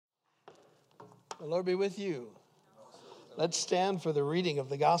The Lord be with you. Let's stand for the reading of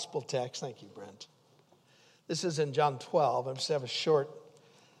the gospel text. Thank you, Brent. This is in John 12. I just have a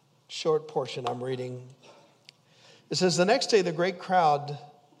short portion I'm reading. It says, the next day the great crowd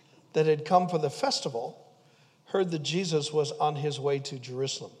that had come for the festival heard that Jesus was on his way to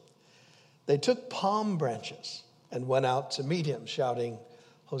Jerusalem. They took palm branches and went out to meet him, shouting,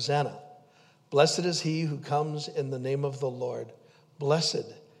 Hosanna! Blessed is he who comes in the name of the Lord. Blessed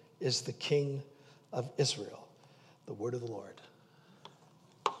is the King of Israel. The word of the Lord.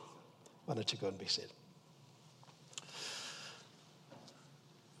 Why don't you go and be seated?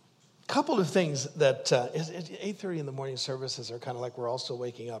 A couple of things that 8:30 in the morning services are kind of like we're all still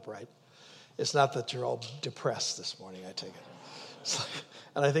waking up, right? It's not that you're all depressed this morning, I take it. It's like,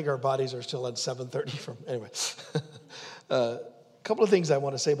 and I think our bodies are still at 7:30 from, anyway. A couple of things I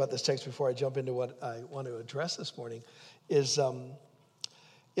want to say about this text before I jump into what I want to address this morning is,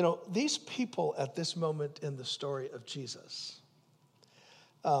 these people at this moment in the story of Jesus,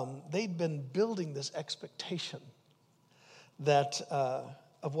 they'd been building this expectation that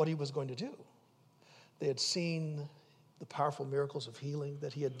of what he was going to do. They had seen the powerful miracles of healing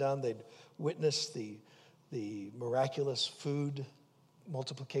that he had done. They'd witnessed the miraculous food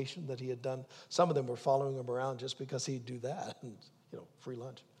multiplication that he had done. Some of them were following him around just because he'd do that, and free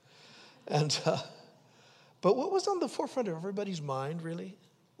lunch. And but what was on the forefront of everybody's mind really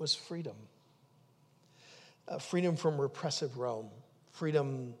was freedom. Freedom from repressive Rome.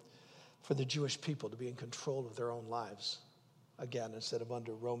 Freedom for the Jewish people to be in control of their own lives. Again, instead of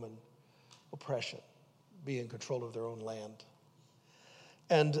under Roman oppression, be in control of their own land.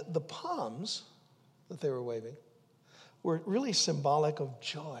 And the palms that they were waving were really symbolic of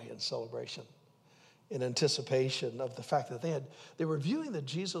joy and celebration in anticipation of the fact that they were viewing that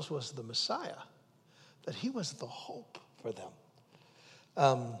Jesus was the Messiah, that he was the hope for them.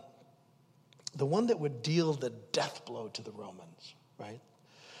 The one that would deal the death blow to the Romans, right?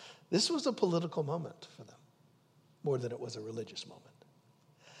 This was a political moment for them, more than it was a religious moment.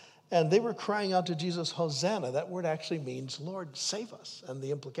 And they were crying out to Jesus, Hosanna. That word actually means, Lord, save us. And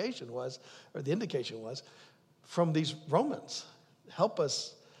the indication was, from these Romans, help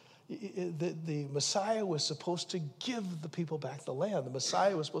us. The Messiah was supposed to give the people back the land. The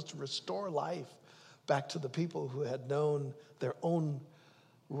Messiah was supposed to restore life back to the people who had known their own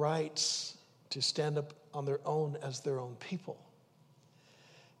rights to stand up on their own as their own people.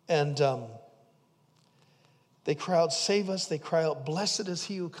 And they cry out, save us. They cry out, blessed is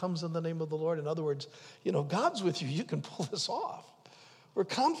he who comes in the name of the Lord. In other words, God's with you. You can pull this off. We're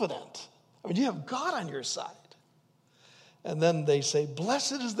confident. You have God on your side. And then they say,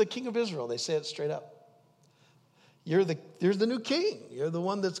 blessed is the King of Israel. They say it straight up. You're the new king. You're the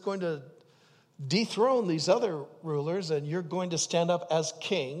one that's going to dethrone these other rulers, and you're going to stand up as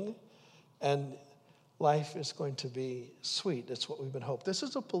king, and life is going to be sweet. That's what we've been hoping. This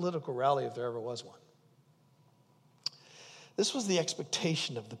is a political rally if there ever was one. This was the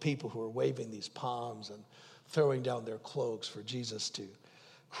expectation of the people who were waving these palms and throwing down their cloaks for Jesus to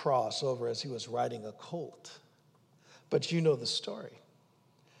cross over as he was riding a colt. But you know the story.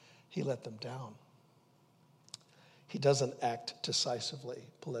 He let them down. He doesn't act decisively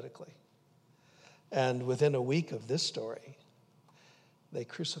politically. And within a week of this story, they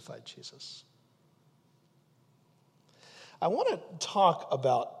crucified Jesus. I want to talk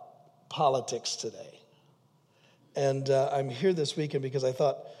about politics today. And I'm here this weekend because I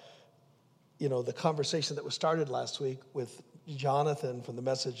thought, the conversation that was started last week with Jonathan from the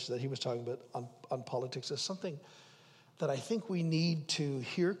message that he was talking about on politics is something that I think we need to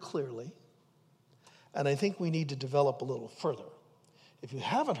hear clearly, and I think we need to develop a little further. If you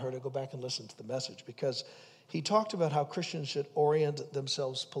haven't heard it, go back and listen to the message, because he talked about how Christians should orient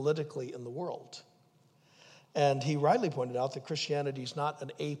themselves politically in the world. And he rightly pointed out that Christianity is not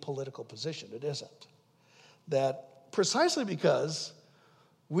an apolitical position. It isn't. That precisely because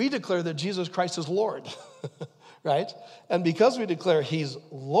we declare that Jesus Christ is Lord, right? And because we declare he's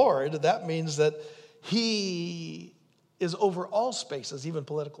Lord, that means that he is over all spaces, even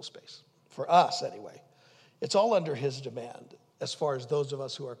political space. For us, anyway. It's all under his demand. As far as those of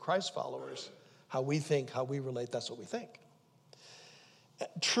us who are Christ followers, how we think, how we relate, that's what we think.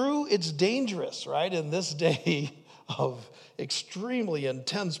 True, it's dangerous, right? In this day of extremely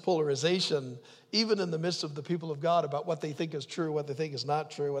intense polarization, even in the midst of the people of God, about what they think is true, what they think is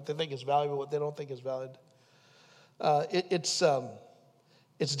not true, what they think is valuable, what they don't think is valid.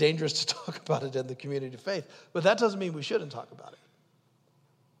 It's dangerous to talk about it in the community of faith, but that doesn't mean we shouldn't talk about it.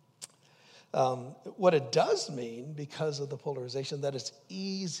 What it does mean, because of the polarization, that it's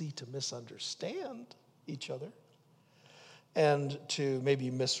easy to misunderstand each other and to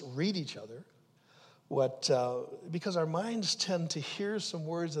maybe misread each other because our minds tend to hear some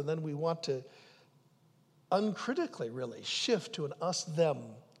words and then we want to uncritically really shift to an us-them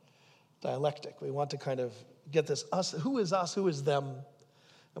dialectic. We want to kind of get this us, who is us, who is them,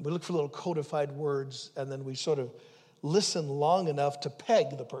 and we look for little codified words, and then we sort of listen long enough to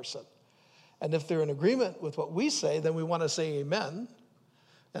peg the person. And if they're in agreement with what we say, then we want to say amen.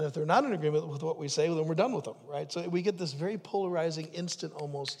 And if they're not in agreement with what we say, then we're done with them, right? So we get this very polarizing, instant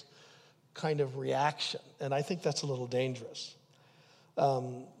almost kind of reaction. And I think that's a little dangerous.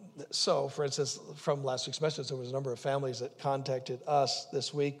 So, for instance, from last week's message, there was a number of families that contacted us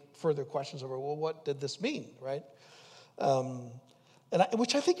this week, further questions over, well, what did this mean, right?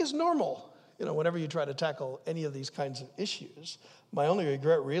 Which I think is normal. Whenever you try to tackle any of these kinds of issues, my only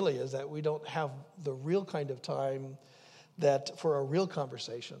regret really is that we don't have the real kind of time that for a real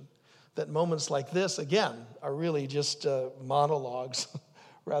conversation, that moments like this, again, are really just monologues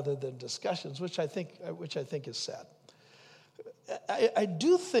rather than discussions, which I think is sad. I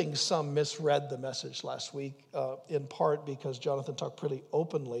do think some misread the message last week, in part because Jonathan talked pretty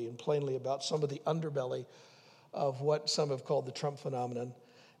openly and plainly about some of the underbelly of what some have called the Trump phenomenon.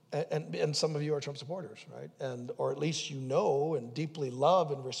 And some of you are Trump supporters, right? Or at least you know and deeply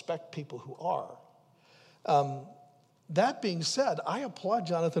love and respect people who are. That being said, I applaud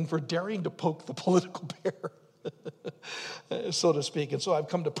Jonathan for daring to poke the political bear, so to speak. And so I've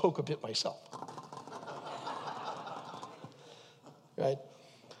come to poke a bit myself. Right?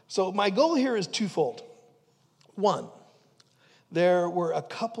 So my goal here is twofold. One, there were a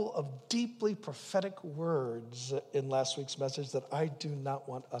couple of deeply prophetic words in last week's message that I do not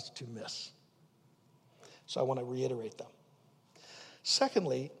want us to miss. So I want to reiterate them.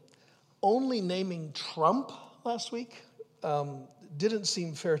 Secondly, only naming Trump last week didn't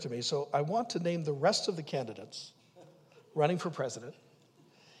seem fair to me. So I want to name the rest of the candidates running for president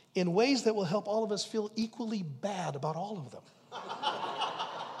in ways that will help all of us feel equally bad about all of them.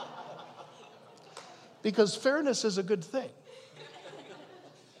 Because fairness is a good thing.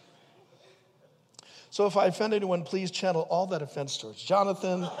 So if I offend anyone, please channel all that offense towards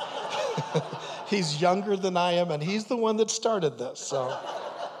Jonathan. He's younger than I am, and he's the one that started this. So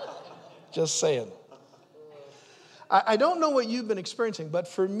just saying. I don't know what you've been experiencing, but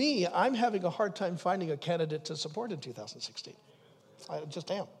for me, I'm having a hard time finding a candidate to support in 2016. I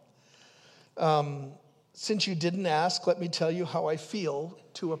just am. Since you didn't ask, let me tell you how I feel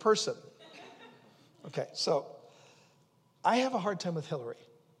to a person. Okay, so I have a hard time with Hillary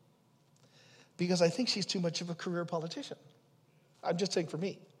because I think she's too much of a career politician. I'm just saying for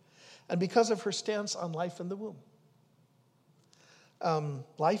me. And because of her stance on life in the womb.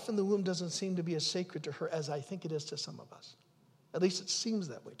 Life in the womb doesn't seem to be as sacred to her as I think it is to some of us. At least it seems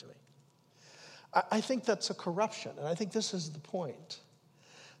that way to me. I think that's a corruption, and I think this is the point.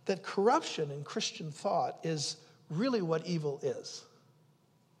 That corruption in Christian thought is really what evil is.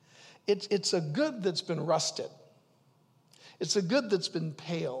 It's a good that's been rusted. It's a good that's been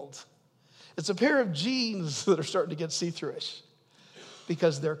paled. It's a pair of jeans that are starting to get see-through-ish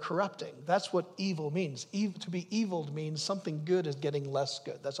because they're corrupting. That's what evil means. To be evil means something good is getting less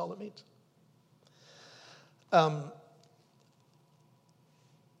good. That's all it means.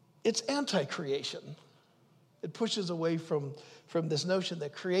 It's anti-creation. It pushes away from this notion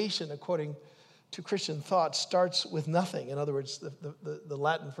that creation, according to Christian thought, starts with nothing. In other words, the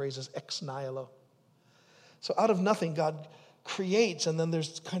Latin phrase is ex nihilo. So out of nothing, God creates, and then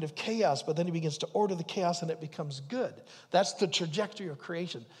there's kind of chaos, but then he begins to order the chaos and it becomes good. That's the trajectory of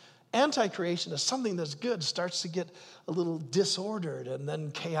creation. Anti-creation is something that's good, starts to get a little disordered and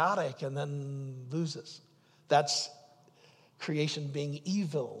then chaotic and then loses. That's creation being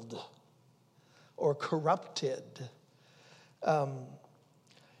eviled or corrupted.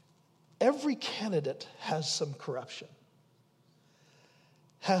 Every candidate has some corruption,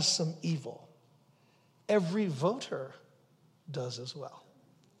 has some evil. Every voter does as well.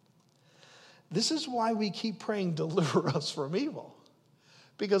 This is why we keep praying, deliver us from evil,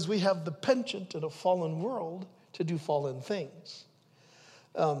 because we have the penchant in a fallen world to do fallen things.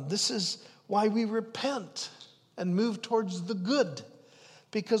 This is why we repent and move towards the good,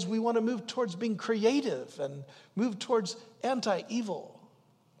 because we want to move towards being creative and move towards anti-evil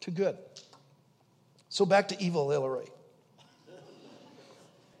to good. So back to evil Hillary.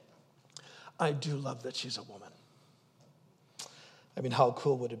 I do love that she's a woman. I mean, how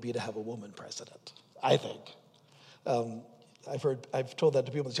cool would it be to have a woman president? I think. I've told that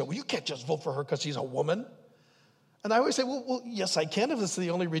to people that say, well, you can't just vote for her because she's a woman. And I always say, well, yes, I can. If this is the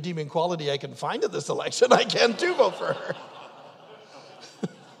only redeeming quality I can find in this election, I can too vote for her.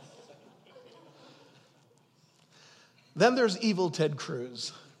 Then there's evil Ted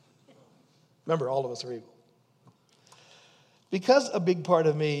Cruz. Remember, all of us are evil. Because a big part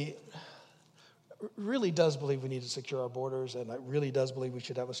of me really does believe we need to secure our borders, and I really does believe we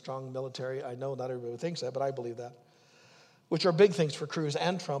should have a strong military. I know not everybody thinks that, but I believe that. Which are big things for Cruz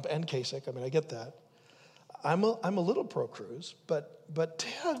and Trump and Kasich. I mean, I get that. I'm a little pro-Cruz, but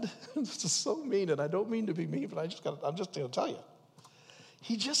Ted, this is so mean, and I don't mean to be mean, but I'm just going to tell you.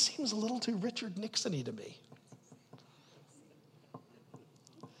 He just seems a little too Richard Nixon-y to me.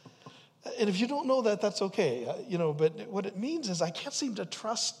 And if you don't know that, that's okay. But what it means is I can't seem to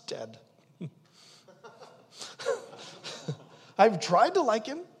trust Ted. I've tried to like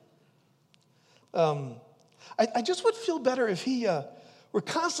him. I just would feel better if he were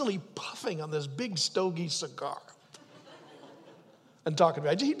constantly puffing on this big stogie cigar and talking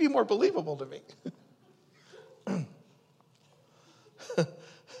about it. He'd be more believable to me.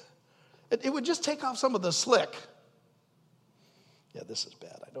 It would just take off some of the slick. Yeah, this is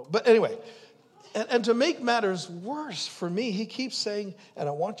bad, I know. But anyway, and to make matters worse for me, he keeps saying, and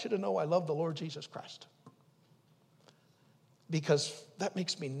I want you to know I love the Lord Jesus Christ. Because that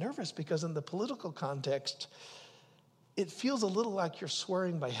makes me nervous, because in the political context, it feels a little like you're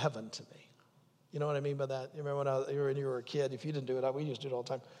swearing by heaven to me. You know what I mean by that? You remember when you were a kid, if you didn't do it, we used to do it all the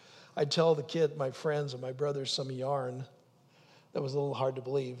time. I'd tell the kid, my friends and my brothers, some yarn that was a little hard to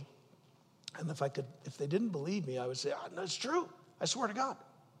believe. And if they didn't believe me, I would say, no, it's true. I swear to God.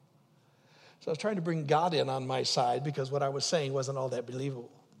 So I was trying to bring God in on my side because what I was saying wasn't all that believable.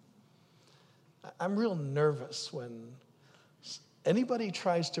 I'm real nervous when anybody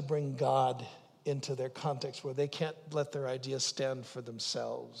tries to bring God into their context where they can't let their ideas stand for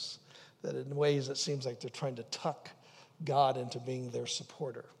themselves, that in ways it seems like they're trying to tuck God into being their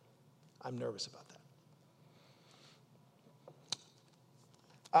supporter. I'm nervous about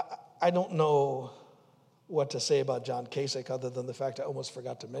that. I don't know what to say about John Kasich other than the fact I almost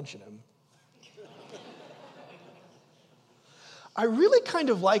forgot to mention him. I really kind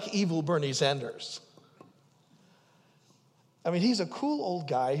of like evil Bernie Sanders. I mean, he's a cool old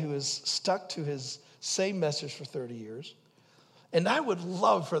guy who has stuck to his same message for 30 years. And I would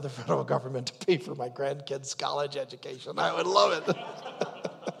love for the federal government to pay for my grandkids' college education. I would love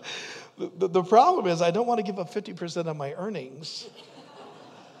it. The problem is I don't want to give up 50% of my earnings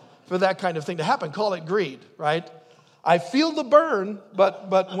for that kind of thing to happen. Call it greed, right? I feel the burn, but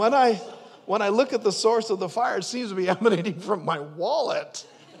when I look at the source of the fire, it seems to be emanating from my wallet.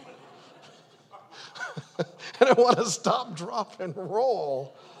 And I want to stop, drop, and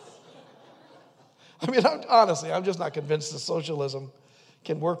roll. I mean, I'm just not convinced that socialism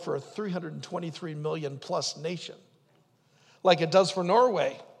can work for a 323 million plus nation like it does for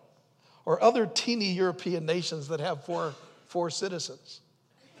Norway or other teeny European nations that have four citizens.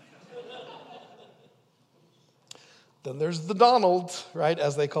 Then there's the Donald, right,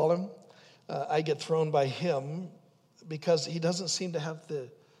 as they call him. I get thrown by him because he doesn't seem to have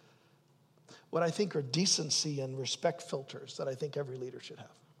what I think are decency and respect filters that I think every leader should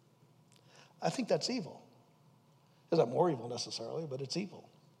have. I think that's evil. It's not more evil necessarily, but it's evil.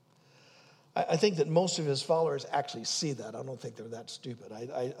 I think that most of his followers actually see that. I don't think they're that stupid.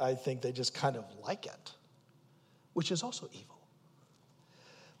 I think they just kind of like it, which is also evil.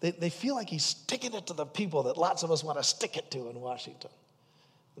 They feel like he's sticking it to the people that lots of us want to stick it to in Washington.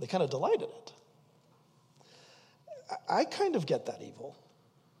 They kind of delight in it. I kind of get that evil.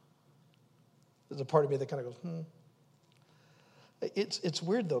 There's a part of me that kind of goes, It's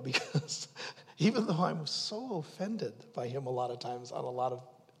weird, though, because even though I'm so offended by him a lot of times on a lot of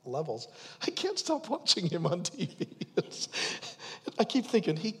levels, I can't stop watching him on TV. I keep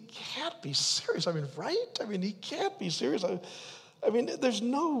thinking, he can't be serious. I mean, right? I mean, he can't be serious. I mean, there's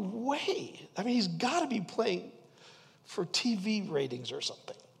no way. I mean, he's got to be playing for TV ratings or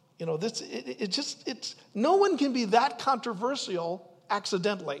something. You know, no one can be that controversial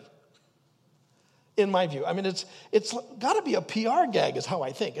accidentally, in my view. I mean, it's got to be a PR gag is how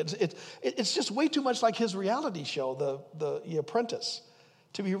I think. It's just way too much like his reality show, The Apprentice,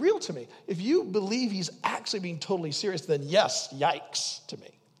 to be real to me. If you believe he's actually being totally serious, then yes, yikes to me.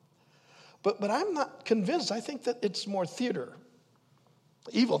 But I'm not convinced. I think that it's more theater.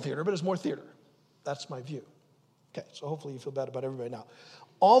 Evil theater, but it's more theater. That's my view. Okay, so hopefully you feel bad about everybody now.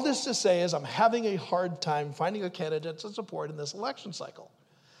 All this to say is I'm having a hard time finding a candidate to support in this election cycle.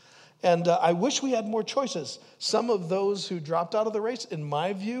 And I wish we had more choices. Some of those who dropped out of the race, in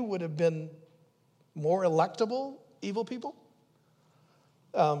my view, would have been more electable evil people.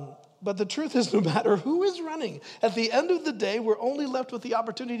 But the truth is, no matter who is running, at the end of the day, we're only left with the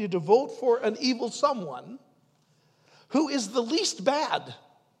opportunity to vote for an evil someone who is the least bad.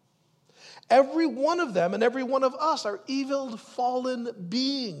 Every one of them and every one of us are evil, fallen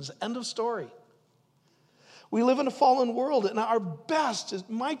beings. End of story. We live in a fallen world, and our best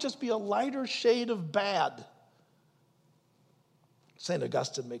might just be a lighter shade of bad. St.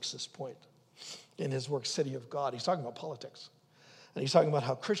 Augustine makes this point in his work, City of God. He's talking about politics. And he's talking about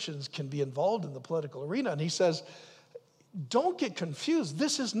how Christians can be involved in the political arena. And he says, don't get confused.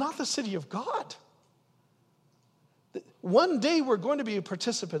 This is not the city of God. One day we're going to be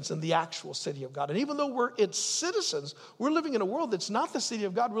participants in the actual city of God. And even though we're its citizens, we're living in a world that's not the city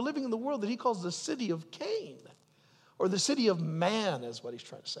of God. We're living in the world that he calls the city of Cain, or the city of man is what he's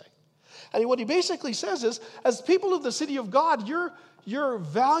trying to say. And what he basically says is, as people of the city of God, your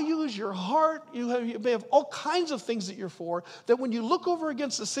values, your heart, you may have all kinds of things that you're for, that when you look over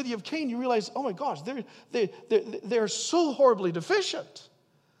against the city of Cain, you realize, oh my gosh, they're so horribly deficient.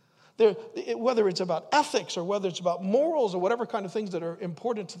 Whether it's about ethics or whether it's about morals or whatever kind of things that are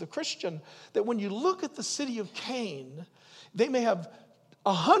important to the Christian, that when you look at the city of Cain, they may have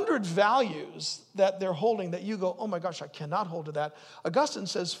 100 values that they're holding that you go, oh my gosh, I cannot hold to that. Augustine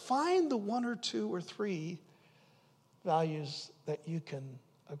says, find the 1 or 2 or 3 values that you can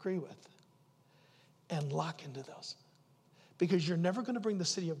agree with and lock into those. Because you're never going to bring the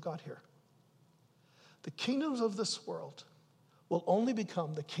city of God here. The kingdoms of this world will only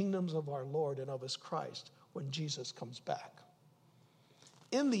become the kingdoms of our Lord and of his Christ when Jesus comes back.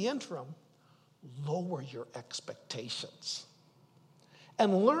 In the interim, lower your expectations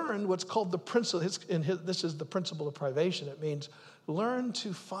and learn what's called the principle. This is the principle of privation. It means learn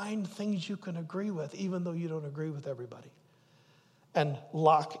to find things you can agree with, even though you don't agree with everybody, and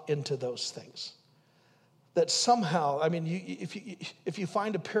lock into those things. That somehow, I mean, if you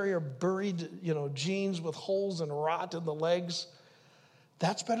find a pair of buried, jeans with holes and rot in the legs,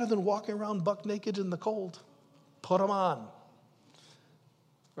 that's better than walking around buck naked in the cold. Put them on.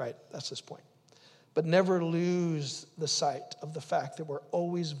 Right, that's his point. But never lose the sight of the fact that we're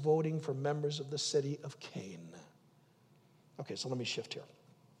always voting for members of the city of Cain. Okay, so let me shift here.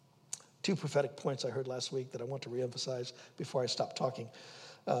 2 prophetic points I heard last week that I want to reemphasize before I stop talking.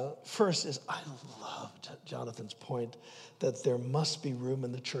 First is, I loved Jonathan's point that there must be room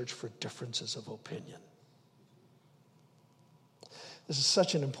in the church for differences of opinion. This is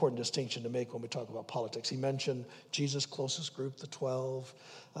such an important distinction to make when we talk about politics. He mentioned Jesus' closest group, the 12,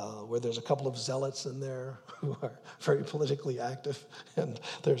 where there's a couple of zealots in there who are very politically active. And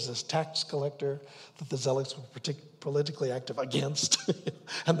there's this tax collector that the zealots were politically active against.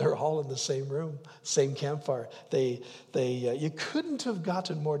 And they're all in the same room, same campfire. You couldn't have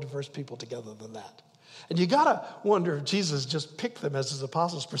gotten more diverse people together than that. And you got to wonder if Jesus just picked them as his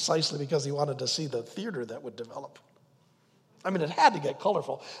apostles precisely because he wanted to see the theater that would develop. I mean, it had to get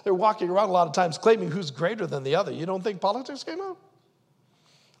colorful. They're walking around a lot of times claiming who's greater than the other. You don't think politics came out?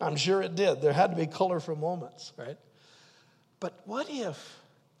 I'm sure it did. There had to be colorful moments, right? But what if,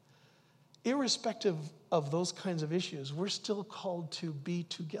 irrespective of those kinds of issues, we're still called to be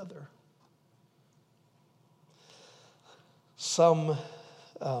together? Some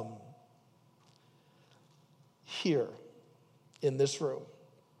here in this room,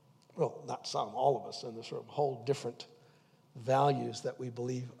 well, not some, all of us in this room, hold different values that we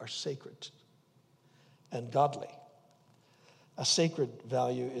believe are sacred and godly. A sacred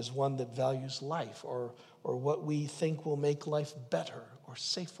value is one that values life or what we think will make life better or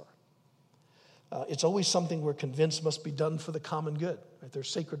safer. It's always something we're convinced must be done for the common good. Right? They're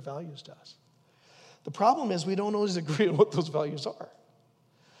sacred values to us. The problem is we don't always agree on what those values are.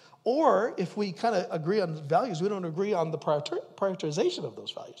 Or if we kind of agree on values, we don't agree on the prioritization of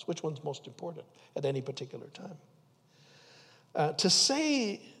those values, which one's most important at any particular time. To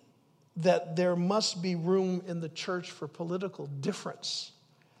say that there must be room in the church for political difference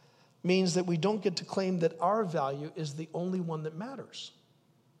means that we don't get to claim that our value is the only one that matters.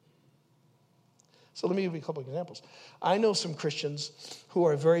 So let me give you a couple of examples. I know some Christians who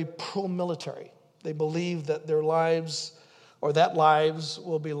are very pro-military. They believe that their lives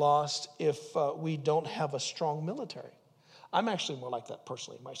will be lost if we don't have a strong military. I'm actually more like that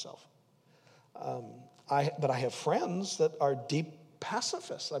personally myself. But I have friends that are deep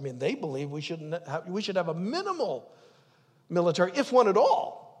pacifists. I mean, they believe we should have a minimal military, if one at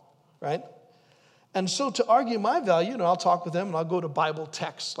all, right? And so to argue my value, I'll talk with them and I'll go to Bible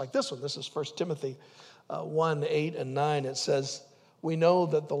texts like this one. This is 1 Timothy 1, 8 and 9. It says, we know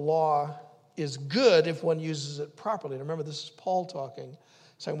that the law is good if one uses it properly. And remember, this is Paul talking.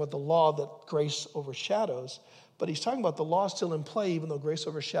 He's talking about the law that grace overshadows. But he's talking about the law still in play, even though grace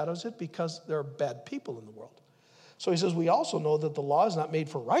overshadows it, because there are bad people in the world. So he says, we also know that the law is not made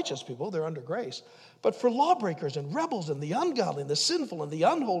for righteous people, they're under grace, but for lawbreakers and rebels and the ungodly and the sinful and the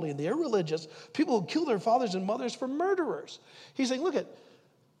unholy and the irreligious, people who kill their fathers and mothers, for murderers. He's saying, look,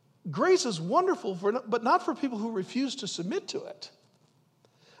 Grace is wonderful, but not for people who refuse to submit to it.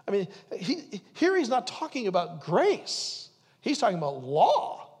 I mean, he's not talking about grace. He's talking about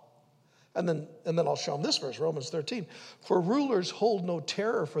law. And then I'll show him this verse, Romans 13. For rulers hold no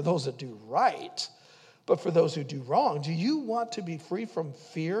terror for those that do right, but for those who do wrong. Do you want to be free from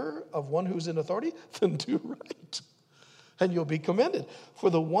fear of one who's in authority? Then do right, and you'll be commended. For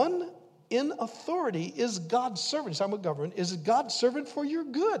the one in authority is God's servant. He's talking about government. Is God's servant for your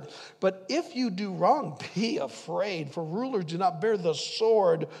good. But if you do wrong, be afraid. For rulers do not bear the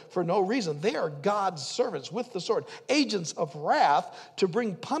sword for no reason. They are God's servants with the sword, agents of wrath to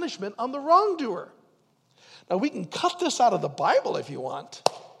bring punishment on the wrongdoer. Now, we can cut this out of the Bible if you want,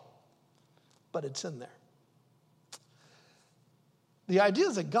 but it's in there. The idea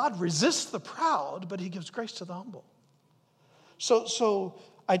is that God resists the proud, but he gives grace to the humble. So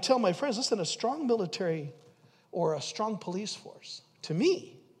I tell my friends, listen, a strong military or a strong police force, to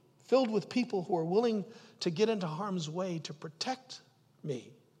me, filled with people who are willing to get into harm's way to protect me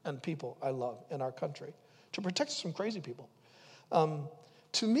and people I love in our country, to protect us from crazy people.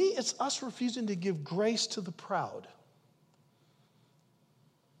 To me, it's us refusing to give grace to the proud,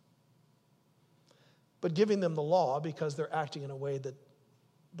 but giving them the law because they're acting in a way that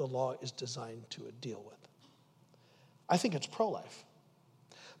the law is designed to deal with. I think it's pro-life.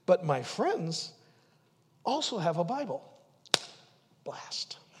 But my friends also have a Bible.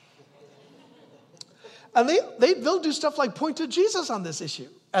 Blast. And they'll do stuff like point to Jesus on this issue,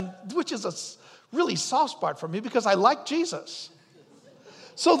 and which is a really soft spot for me because I like Jesus.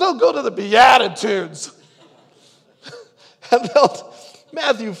 So they'll go to the Beatitudes. And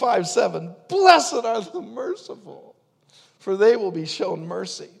Matthew 5:7, blessed are the merciful, for they will be shown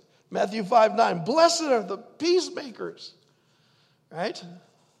mercy. Matthew 5:9, blessed are the peacemakers, right?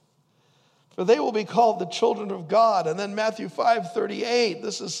 For they will be called the children of God. And then Matthew 5:38,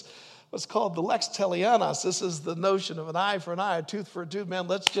 this is what's called the lex talionis. This is the notion of an eye for an eye, a tooth for a tooth. Man,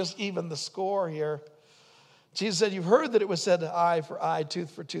 let's just even the score here. Jesus said, you've heard that it was said eye for eye,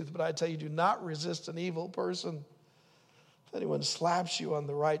 tooth for tooth, but I tell you, do not resist an evil person. If anyone slaps you on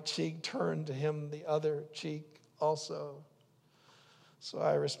the right cheek, turn to him the other cheek also. So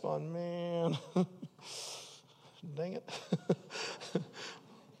I respond, man, dang it.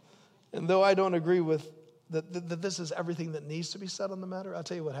 And though I don't agree with that this is everything that needs to be said on the matter, I'll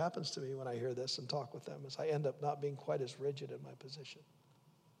tell you what happens to me when I hear this and talk with them is I end up not being quite as rigid in my position.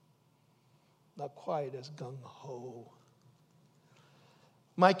 Not quite as gung-ho.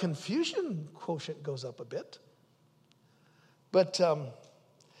 My confusion quotient goes up a bit. But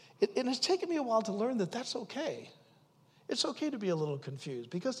it has taken me a while to learn that that's okay. It's okay to be a little confused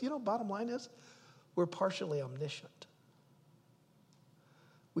because, bottom line is we're partially omniscient.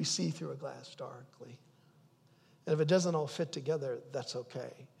 We see through a glass darkly. And if it doesn't all fit together, that's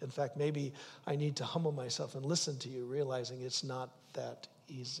okay. In fact, maybe I need to humble myself and listen to you, realizing it's not that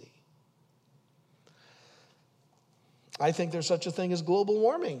easy. I think there's such a thing as global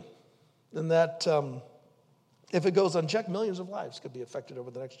warming, and that if it goes unchecked, millions of lives could be affected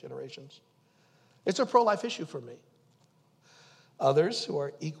over the next generations. It's a pro-life issue for me. Others who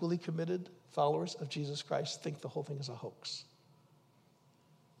are equally committed followers of Jesus Christ think the whole thing is a hoax.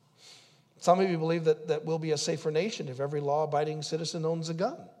 Some of you believe that we'll be a safer nation if every law-abiding citizen owns a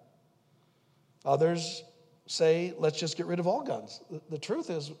gun. Others say, let's just get rid of all guns. The truth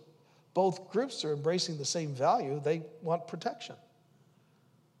is, both groups are embracing the same value. They want protection.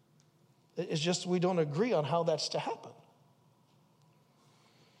 It's just we don't agree on how that's to happen.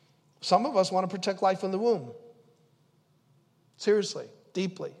 Some of us want to protect life in the womb. Seriously,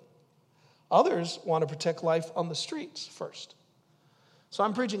 deeply. Others want to protect life on the streets first. So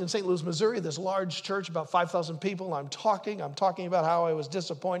I'm preaching in St. Louis, Missouri, this large church, about 5,000 people. I'm talking about how I was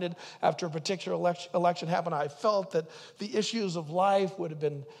disappointed after a particular election happened. I felt that the issues of life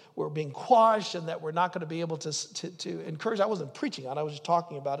were being quashed and that we're not going to be able to encourage. I wasn't preaching on it. I was just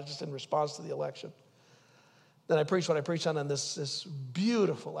talking about it just in response to the election. Then I preached what I preached on, and this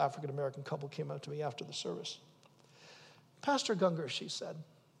beautiful African-American couple came up to me after the service. Pastor Gungor, she said,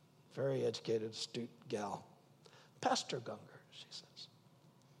 very educated, astute gal. Pastor Gungor, she says,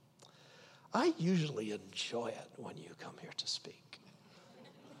 I usually enjoy it when you come here to speak.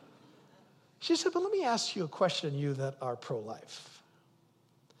 She said, but let me ask you a question, you that are pro-life.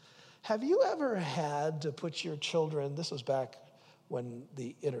 Have you ever had to put your children, this was back when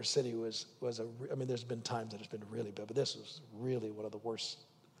the inner city was there's been times that it's been really bad, but this was really one of the worst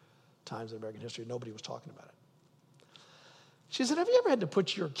times in American history. Nobody was talking about it. She said, have you ever had to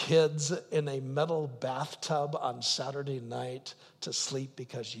put your kids in a metal bathtub on Saturday night to sleep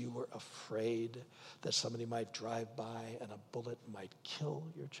because you were afraid that somebody might drive by and a bullet might kill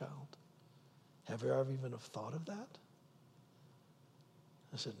your child? Have you ever even thought of that?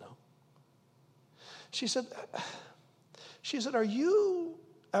 I said, no. She said, are you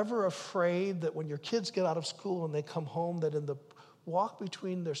ever afraid that when your kids get out of school and they come home, that in the walk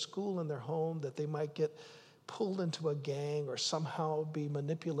between their school and their home, that they might get pulled into a gang or somehow be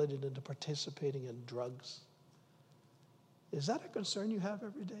manipulated into participating in drugs? Is that a concern you have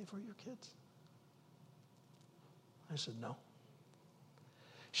every day for your kids? I said, no.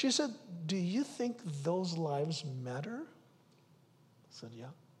 She said, do you think those lives matter? I said, yeah.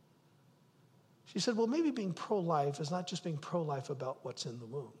 She said, well, maybe being pro-life is not just being pro-life about what's in the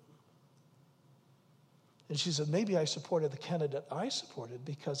womb. And she said, maybe I supported the candidate I supported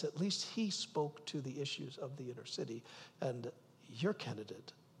because at least he spoke to the issues of the inner city, and your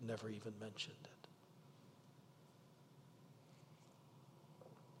candidate never even mentioned it.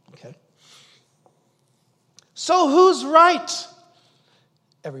 Okay? So who's right?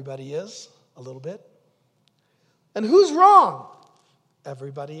 Everybody is, a little bit. And who's wrong?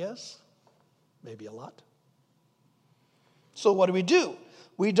 Everybody is, maybe a lot. So what do?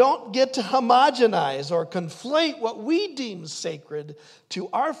 We don't get to homogenize or conflate what we deem sacred to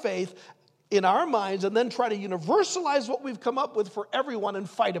our faith in our minds and then try to universalize what we've come up with for everyone and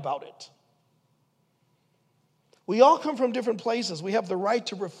fight about it. We all come from different places. We have the right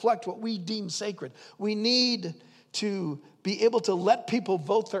to reflect what we deem sacred. We need to be able to let people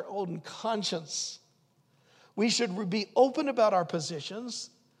vote their own conscience. We should be open about our positions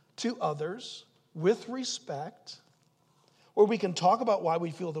to others with respect, or we can talk about why we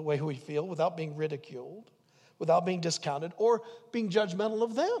feel the way we feel without being ridiculed, without being discounted, or being judgmental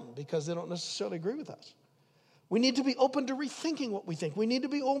of them because they don't necessarily agree with us. We need to be open to rethinking what we think. We need to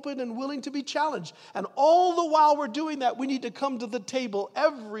be open and willing to be challenged. And all the while we're doing that, we need to come to the table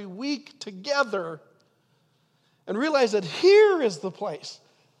every week together and realize that here is the place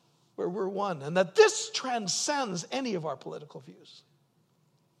where we're one, and that this transcends any of our political views.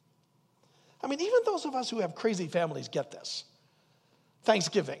 I mean, even those of us who have crazy families get this.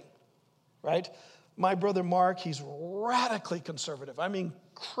 Thanksgiving, right? My brother Mark, he's radically conservative. I mean,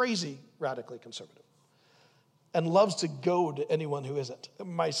 crazy radically conservative. And loves to goad anyone who isn't.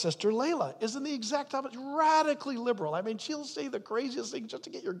 My sister Layla is in the exact opposite, radically liberal. I mean, she'll say the craziest thing just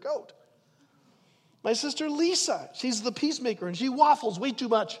to get your goat. My sister Lisa, she's the peacemaker, and she waffles way too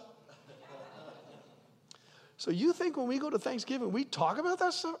much. So you think when we go to Thanksgiving, we talk about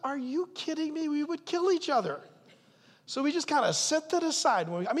that stuff? Are you kidding me? We would kill each other. So we just kind of set that aside.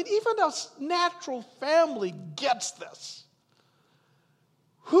 Even a natural family gets this.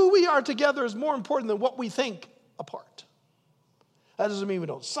 Who we are together is more important than what we think apart. That doesn't mean we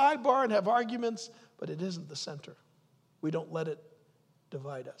don't sidebar and have arguments, but it isn't the center. We don't let it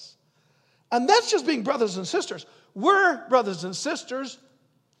divide us. And that's just being brothers and sisters. We're brothers and sisters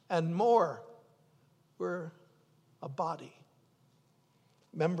and more. We're a body,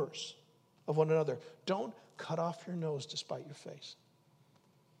 members of one another. Don't cut off your nose to spite your face.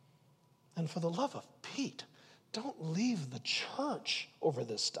 And for the love of Pete, don't leave the church over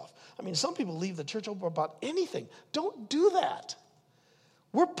this stuff. I mean, some people leave the church over about anything. Don't do that.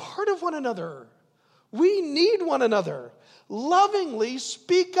 We're part of one another. We need one another. Lovingly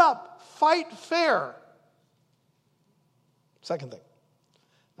speak up. Fight fair. Second thing.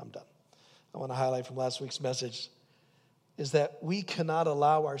 I'm done. I want to highlight from last week's message is that we cannot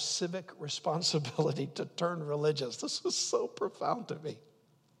allow our civic responsibility to turn religious. This was so profound to me.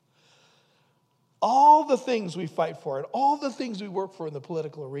 All the things we fight for and all the things we work for in the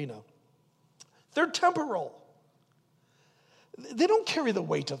political arena, they're temporal. They don't carry the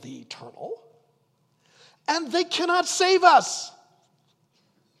weight of the eternal. And they cannot save us.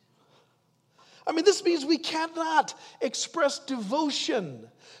 I mean, this means we cannot express devotion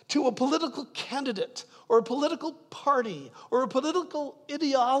to a political candidate or a political party or a political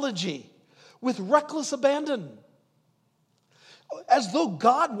ideology with reckless abandon, as though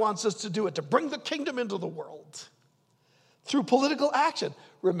God wants us to do it, to bring the kingdom into the world through political action.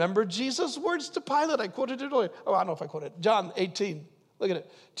 Remember Jesus' words to Pilate? I quoted it earlier. Oh, I don't know if I quoted it. John 18. Look at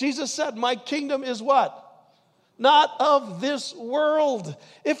it. Jesus said, my kingdom is what? Not of this world.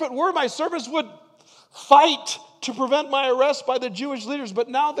 If it were, my servants would fight to prevent my arrest by the Jewish leaders. But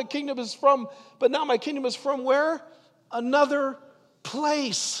now my kingdom is from where? Another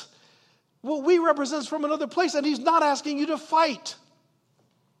place. What we represent is from another place, and he's not asking you to fight.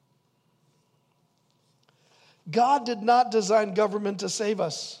 God did not design government to save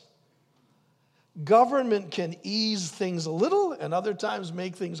us. Government can ease things a little and other times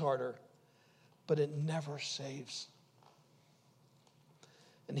make things harder, but it never saves.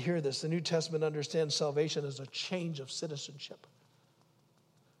 And hear this, the New Testament understands salvation as a change of citizenship.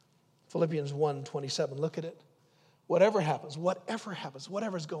 Philippians 1:27, look at it. Whatever happens,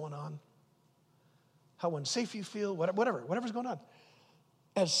 whatever's going on, how unsafe you feel, whatever's going on,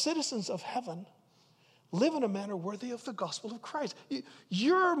 as citizens of heaven, live in a manner worthy of the gospel of Christ.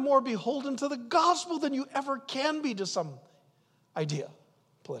 You're more beholden to the gospel than you ever can be to some idea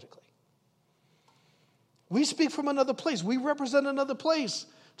politically. We speak from another place. We represent another place.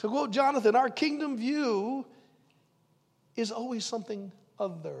 To quote Jonathan, our kingdom view is always something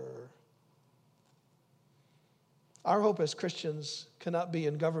other. Our hope as Christians cannot be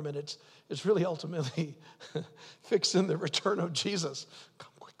in government. It's really ultimately fixed in the return of Jesus.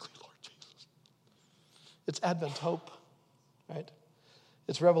 Come quickly, Lord Jesus. It's Advent hope, right?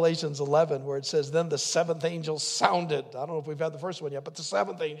 It's Revelations 11 where it says, then the seventh angel sounded. I don't know if we've had the first one yet, but the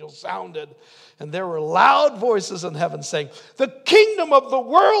seventh angel sounded. And there were loud voices in heaven saying, the kingdom of the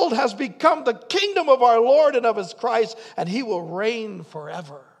world has become the kingdom of our Lord and of his Christ, and he will reign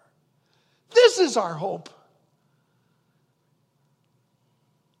forever. This is our hope.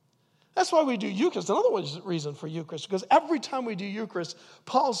 That's why we do Eucharist. Another reason for Eucharist, because every time we do Eucharist,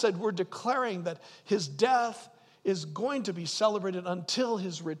 Paul said we're declaring that his death is going to be celebrated until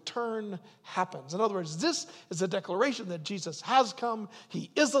his return happens. In other words, this is a declaration that Jesus has come,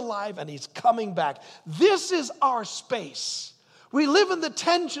 he is alive, and he's coming back. This is our space. We live in the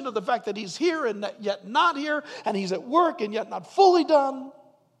tension of the fact that he's here and yet not here, and he's at work and yet not fully done.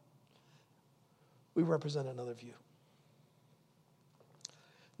 We represent another view.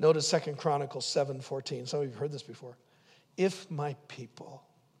 Notice 2 Chronicles 7:14. Some of you have heard this before. If my people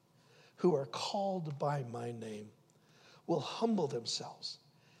who are called by my name will humble themselves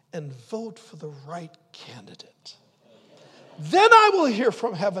and vote for the right candidate, then I will hear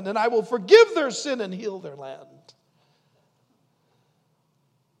from heaven and I will forgive their sin and heal their land.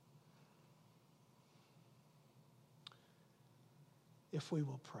 If we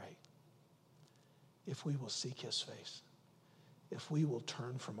will pray, if we will seek his face, if we will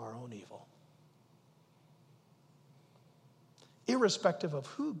turn from our own evil, irrespective of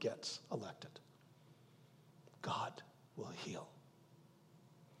who gets elected, God will heal.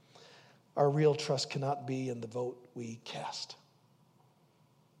 Our real trust cannot be in the vote we cast.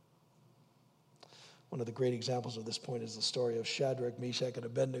 One of the great examples of this point is the story of Shadrach, Meshach, and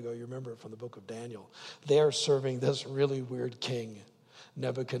Abednego. You remember it from the book of Daniel. They are serving this really weird king,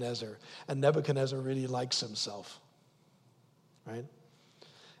 Nebuchadnezzar. And Nebuchadnezzar really likes himself, right?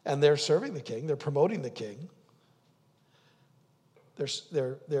 And they're serving the king. They're promoting the king.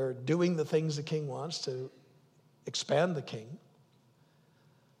 They're doing the things the king wants to expand the king.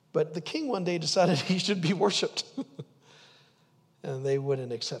 But the king one day decided he should be worshipped. And they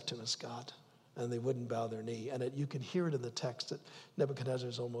wouldn't accept him as God. And they wouldn't bow their knee. And you can hear it in the text that Nebuchadnezzar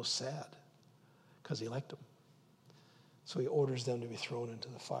is almost sad because he liked them. So he orders them to be thrown into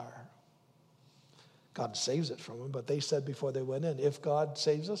the fire. God saves it from them, but they said before they went in, if God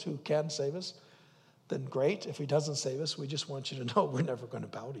saves us, who can save us, then great. If he doesn't save us, we just want you to know we're never going to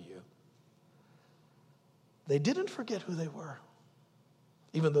bow to you. They didn't forget who they were,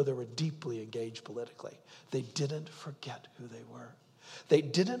 even though they were deeply engaged politically. They didn't forget who they were. They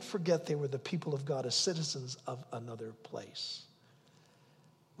didn't forget they were the people of God as citizens of another place.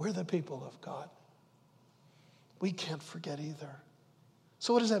 We're the people of God. We can't forget either.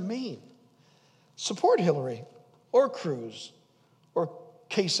 So what does that mean? Support Hillary or Cruz or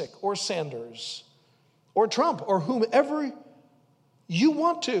Kasich or Sanders or Trump or whomever you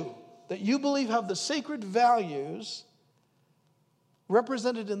want to, that you believe have the sacred values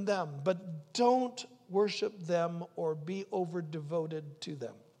represented in them, but don't worship them or be over devoted to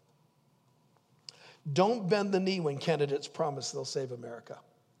them. Don't bend the knee when candidates promise they'll save America,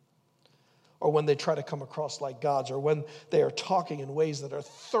 or when they try to come across like gods, or when they are talking in ways that are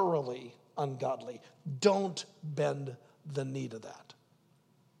thoroughly ungodly. Don't bend the knee to that.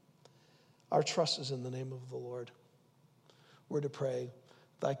 Our trust is in the name of the Lord. We're to pray,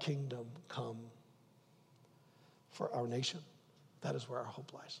 thy kingdom come for our nation. That is where our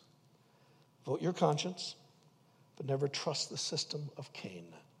hope lies. Vote your conscience, but never trust the system of Cain.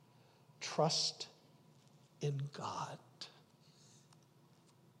 Trust in God.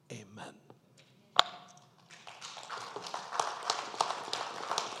 Amen.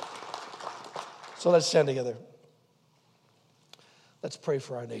 So let's stand together. Let's pray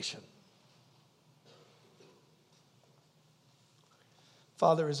for our nation.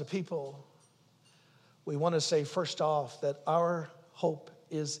 Father, as a people, we want to say first off that our hope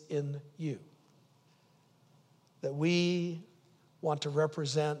is in you. that we want to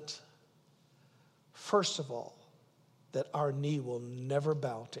represent, first of all, that our knee will never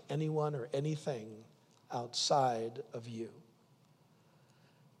bow to anyone or anything outside of you.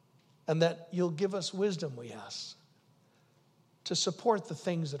 And that you'll give us wisdom, we ask, to support the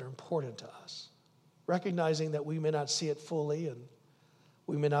things that are important to us, recognizing that we may not see it fully and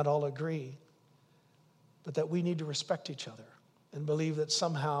we may not all agree, but that we need to respect each other and believe that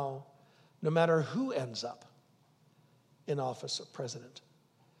somehow, no matter who ends up in office of president,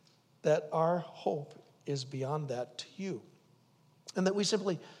 that our hope is beyond that to you. And that we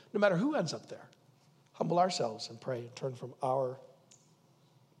simply, no matter who ends up there, humble ourselves and pray and turn from our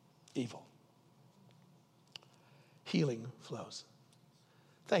evil. Healing flows.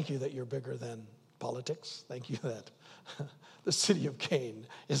 Thank you that you're bigger than politics. Thank you that the city of Cain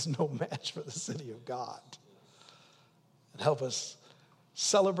is no match for the city of God. And help us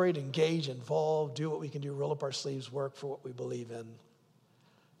celebrate, engage, involve, do what we can do, roll up our sleeves, work for what we believe in.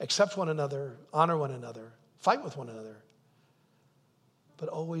 Accept one another, honor one another, fight with one another, but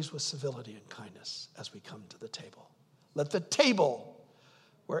always with civility and kindness as we come to the table. Let the table,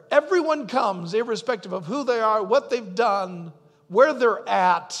 where everyone comes, irrespective of who they are, what they've done, where they're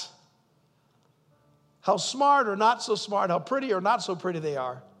at, how smart or not so smart, how pretty or not so pretty they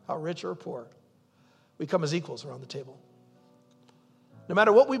are, how rich or poor, we come as equals around the table. No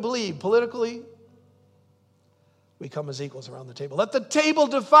matter what we believe politically, we come as equals around the table. Let the table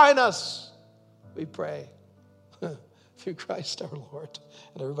define us, we pray, through Christ our Lord.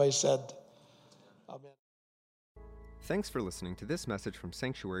 And everybody said, amen. Thanks for listening to this message from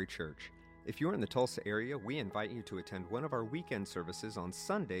Sanctuary Church. If you're in the Tulsa area, we invite you to attend one of our weekend services on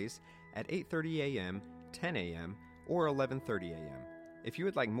Sundays at 8:30 a.m., 10 a.m., or 11:30 a.m. If you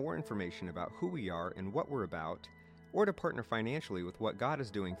would like more information about who we are and what we're about, or to partner financially with what God is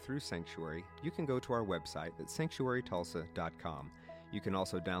doing through Sanctuary, you can go to our website at sanctuarytulsa.com. You can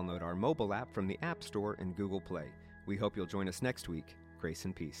also download our mobile app from the App Store and Google Play. We hope you'll join us next week. Grace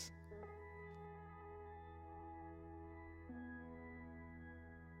and peace.